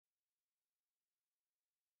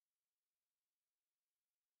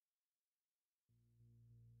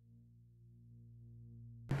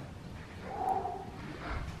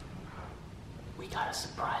got a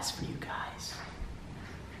surprise for you guys.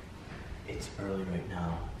 It's early right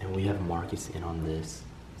now, and we have Marcus in on this.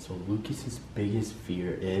 So Lucas's biggest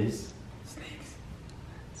fear is snakes.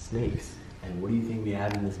 Snakes. And what do you think we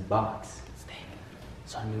have in this box? Snake.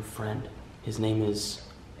 It's our new friend. His name is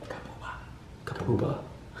Kapuba.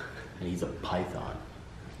 And he's a python.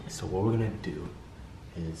 So what we're gonna do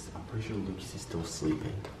is, I'm pretty sure Lucas is still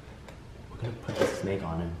sleeping. We're gonna put the snake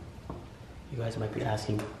on him. You guys might be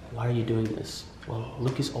asking, why are you doing this? Well,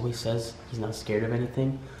 Lucas always says he's not scared of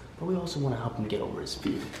anything, but we also want to help him get over his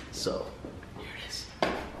fear. So, here it is.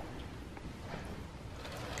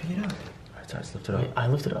 Pick it up. Alright, sorry, lift it up. Wait, I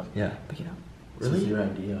lift it up? Yeah. Pick it up. Really? This is your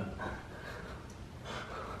idea.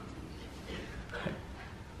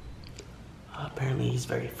 Apparently he's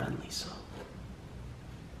very friendly, so.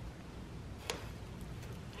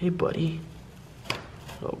 Hey, buddy.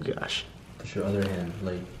 Oh, gosh. Put your other hand,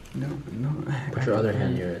 like... No. Put your other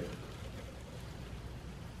hand near it.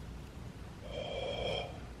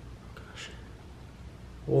 Gosh.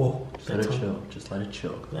 Whoa. Just let it chill. Just let it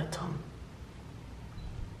chill. Look at that tongue.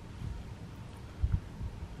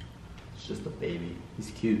 It's just a baby.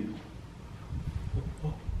 He's cute.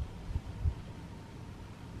 Oh.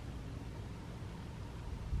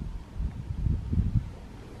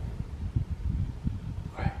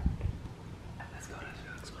 Alright. Let's go to his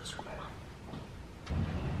room.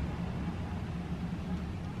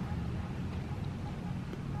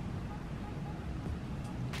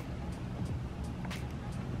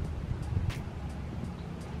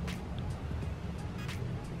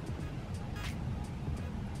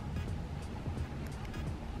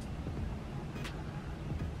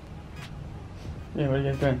 Yeah, what are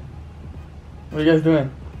you guys doing? What are you guys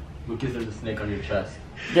doing? Lucas, there's a snake on your chest.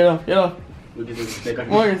 Get off, get off. Lucas, there's a snake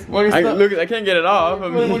on your chest. Morgan, stop. Look, I can't get it off.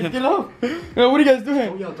 Morgan, get off. No, what are you guys doing?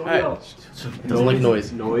 Don't yell, don't Alright. yell. Doesn't like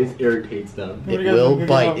noise. Noise irritates them. It you guys will doing?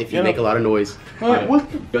 bite Get if you off. make a lot of noise. What?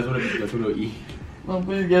 What? You guys wanna eat? Oh,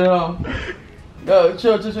 please get it off. Yo,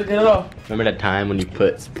 chill, get it off. Remember that time when you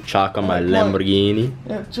put chalk on my Come on. Lamborghini?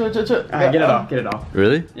 Yeah, chill. Alright, get it off, get it off.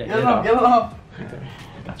 Really? Yeah, Get it off.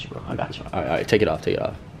 I got you, bro. I got you. Alright, take it off, take it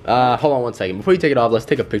off. Hold on one second. Before you take it off, let's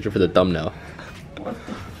take a picture for the thumbnail.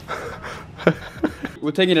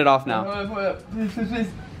 We're taking it off now. Please.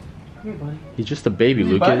 He's just a baby,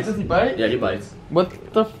 Does he bite? Lucas. Does he bite? Yeah, he bites.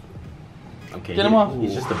 What the f? Okay, Get him off.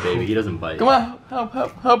 He's just a baby. He doesn't bite. Come on,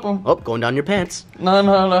 help him. Oh, going down your pants. No,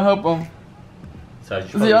 help him. Sorry, you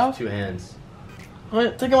Is should he probably off? use 2 hands.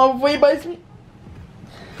 Wait, take him off before he bites me.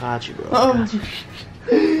 Got you, bro. Oh. Got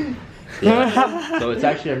you. Yeah. So it's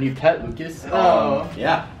actually our new pet, Lucas. Oh.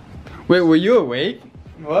 Yeah. Wait, were you awake?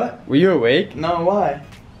 What? Were you awake? No, why?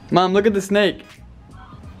 Mom, look at the snake.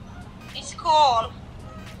 It's cool.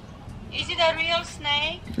 Is it a real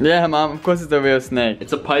snake? Yeah, Mom, of course it's a real snake.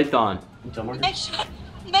 It's a python. Make sure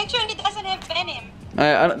it doesn't have venom.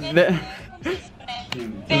 I don't,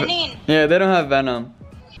 Venin. yeah, they don't have venom.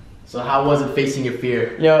 So how was it facing your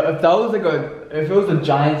fear? Yo, if that was if it was a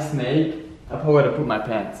giant snake, I probably would have put my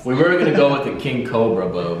pants. We were gonna go with the king cobra,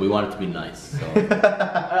 but we wanted to be nice. So.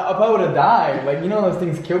 I probably would have died. Like, you know those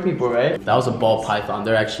things kill people, right? If that was a ball python,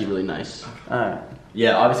 they're actually really nice. Alright.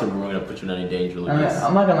 Yeah, obviously we weren't gonna put you in any danger, Lucas.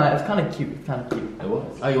 I'm not gonna lie, it's kind of cute. It's kind of cute. It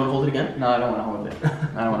was. Oh, you wanna hold it again? No, I don't want to hold it.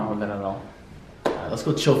 I don't want to hold it at all. Alright, let's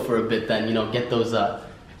go chill for a bit then, you know, get those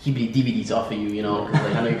heebie DVDs off of you, you know, 'cause,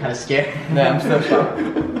 like, I know you're kind of scared. Yeah, I'm still shocked.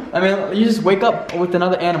 I mean, you just wake up with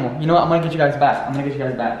another animal. You know what? I'm gonna get you guys back.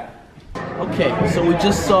 Okay, so we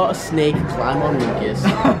just saw a snake climb on Lucas.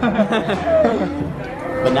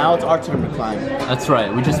 But now it's our turn to climb. That's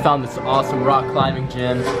right, we just found this awesome rock climbing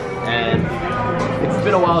gym, and it's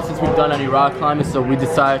been a while since we've done any rock climbing, so we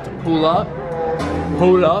decided to pull up,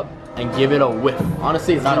 and give it a whiff.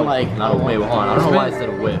 Honestly, it's not a whiff. Hold on, I don't know why I said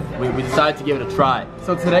a whiff. We decided to give it a try.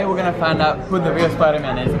 So today we're gonna find out who the real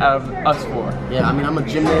Spider-Man is out of us four. Yeah, I mean, I'm a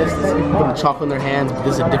gymnast, there's people putting chalk on their hands, but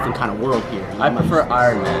this is a different kind of world here. I prefer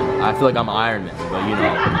Iron Man. I feel like I'm Iron Man, but you know,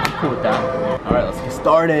 I'm cool with that. Alright, let's get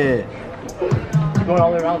started. Going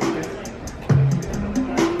all the way around.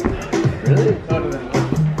 Really?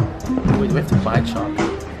 Wait, we have to buy chalk.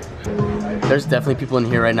 There's definitely people in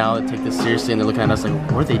here right now that take this seriously and they're looking at us like,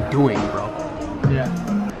 what are they doing, bro? Yeah.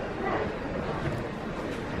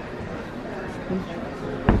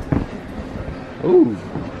 Ooh,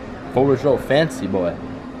 forward row, fancy boy.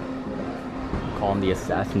 Call him the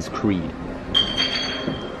Assassin's Creed.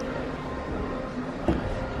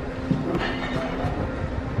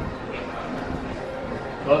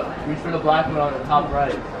 Look, reach for the black one on the top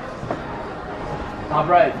right. Top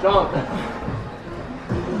right, jump.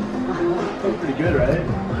 That's pretty good, right?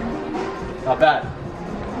 Not bad.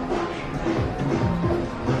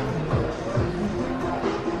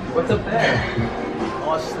 What's up there?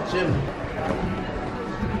 Oh, it's just the gym.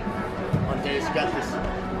 Oh, Darius, you got this.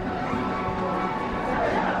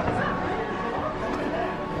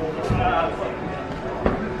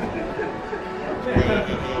 Hey,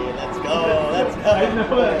 let's go, let's go.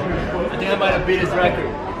 I think I might have beat his record.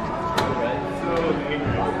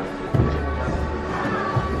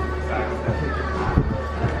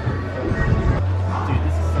 Dude,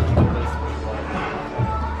 this is such a good place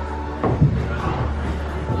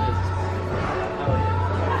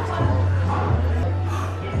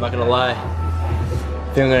I'm not gonna lie. I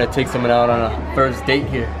think I'm gonna take someone out on a first date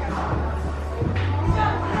here.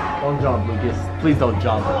 Don't jump, Lucas. Please don't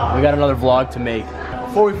jump. We got another vlog to make.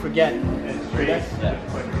 Before we forget,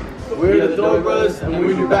 we're the Dobre Brothers and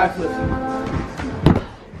we do backflips.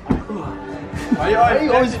 Why are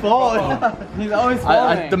you always falling? He's always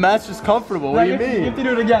falling. The mat's just comfortable. What do you mean? You have to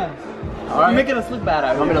do it again. All right. You're making us look bad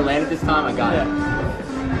out here. I'm gonna land it this time. I got it.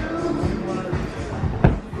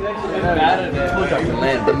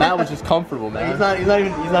 The mat was just comfortable, man. He's not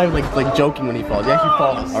even like joking when he falls. He actually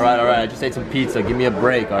falls. All right. I just ate some pizza. Give me a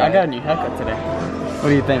break. All right. I got a new haircut today. What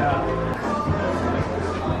do you think?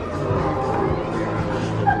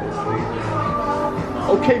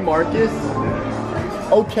 Okay, Marcus.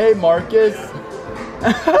 Okay, Marcus.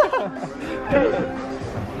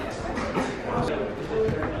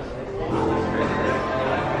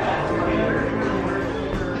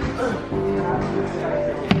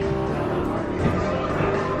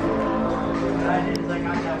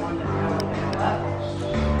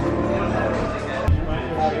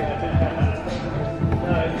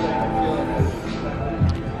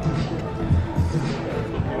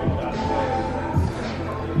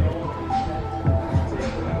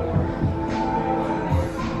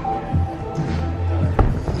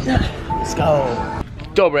 Let's go.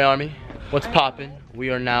 Dobre Army, what's poppin'? We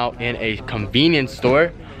are now in a convenience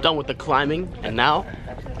store. Done with the climbing, and now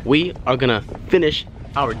we are gonna finish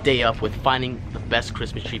our day up with finding the best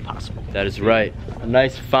Christmas tree possible. That is right. A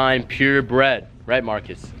nice, fine, purebred. Right,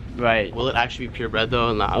 Marcus? Right. Will it actually be purebred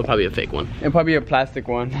though? No, it'll probably be a fake one. It'll probably be a plastic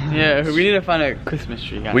one. Yeah, we need to find a Christmas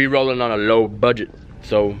tree, guys. We rolling on a low budget,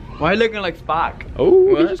 so. Why are you looking like Spock? Oh,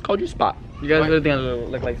 What? we just called you Spot. You guys really think I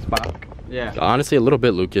look like Spock? Yeah. Honestly, a little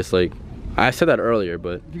bit, Lucas. Like, I said that earlier,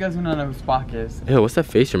 but. If you guys wanna know who Spock is, Ew, what's that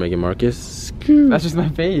face you're making, Marcus? that's just my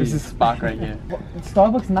face. This is Spock right here.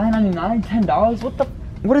 Starbucks $9.99, $10?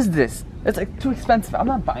 What is this? It's like too expensive. I'm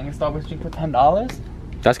not buying a Starbucks drink for $10.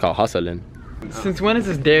 That's called hustling. Since when is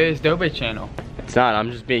this Darius Dobre channel? It's not.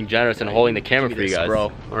 I'm just being generous and holding the camera for you guys,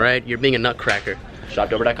 bro. All right, you're being a nutcracker.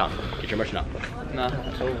 ShopDobre.com. Get your merch now. Nah.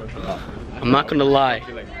 I'm not gonna lie.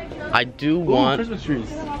 I do want Christmas trees.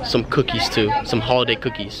 some cookies too. Some holiday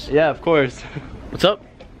cookies. Yeah, of course. What's up?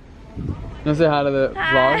 You wanna say hi to the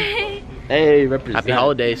vlog? Hey, represent. Happy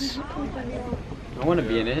holidays. I wanna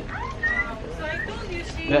be in it.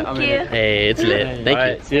 Yeah, I'm in it. Hey, it's lit.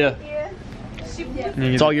 Thank you. See ya.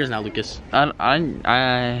 It's all yours now, Lucas.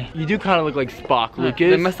 You do kind of look like Spock,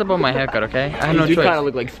 Lucas. They messed up on my haircut, okay? I had no You do choice. kind of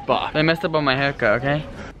look like Spock. They messed up on my haircut, okay?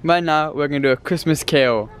 Right now, we're gonna do a Christmas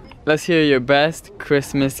carol. Let's hear your best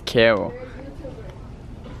Christmas carol.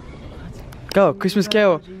 Go, Christmas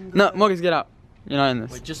carol. No, Marcus, get out. You're not in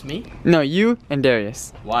this. Wait, just me? No, you and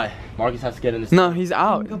Darius. Why? Marcus has to get in this. No, he's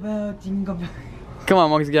out. Come on,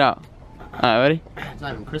 Marcus, get out. Alright, ready? It's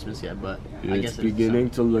not even Christmas yet, but I It's guess it's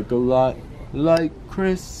beginning to look a lot like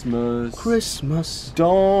Christmas. Christmas.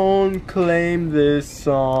 Don't claim this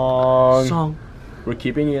song. We're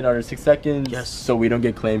keeping it under 6 seconds. Yes. So we don't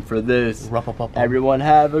get claimed for this. Rup-a-pup-a. Everyone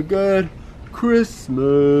have a good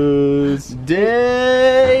Christmas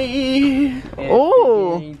day.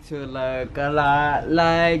 Oh! It's beginning to look a lot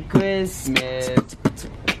like Christmas.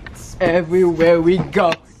 Everywhere we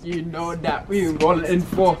go, you know that we roll in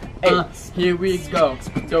 4. Here we go.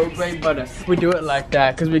 Dobre Brothers. We do it like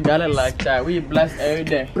that, cause we got it like that. We blessed every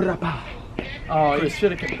day. Oh, you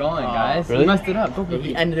should have kept going, guys. Really? You messed it up. Go, go,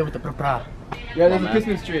 He go. ended it with the pra-pra. Yeah, there's a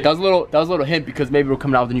Christmas tree. That was a little hint because maybe we're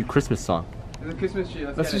coming out with a new Christmas song. There's a Christmas tree.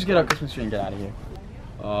 Let's just get our Christmas tree and get out of here.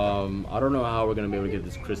 I don't know how we're gonna be able to get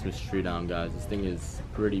this Christmas tree down, guys. This thing is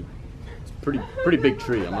pretty big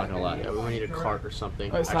tree. I'm not gonna lie. Yeah, we might need a cart or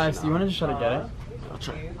something. Wait, Cyrus, do you want to just try to get it? I'll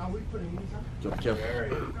try. Joe.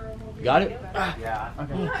 You got it? Yeah.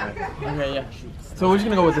 Okay, yeah. So we're just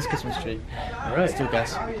gonna go with this Christmas tree. All right, let's do it,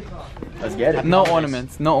 guys. Let's get it. No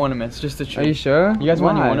ornaments, just a tree. Are you sure? You guys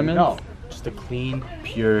want any ornaments? No, just a clean,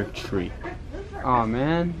 pure tree. Oh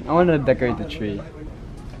man, I want to decorate the tree.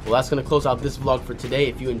 Well, that's gonna close out this vlog for today.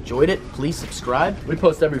 If you enjoyed it, please subscribe. We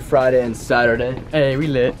post every Friday and Saturday. Hey, we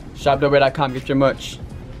lit. ShopDobre.com, get your merch.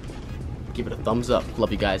 give it a thumbs up.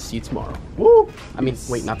 Love you guys. See you tomorrow. Woo! I mean,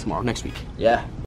 wait, not tomorrow. Next week. Yeah.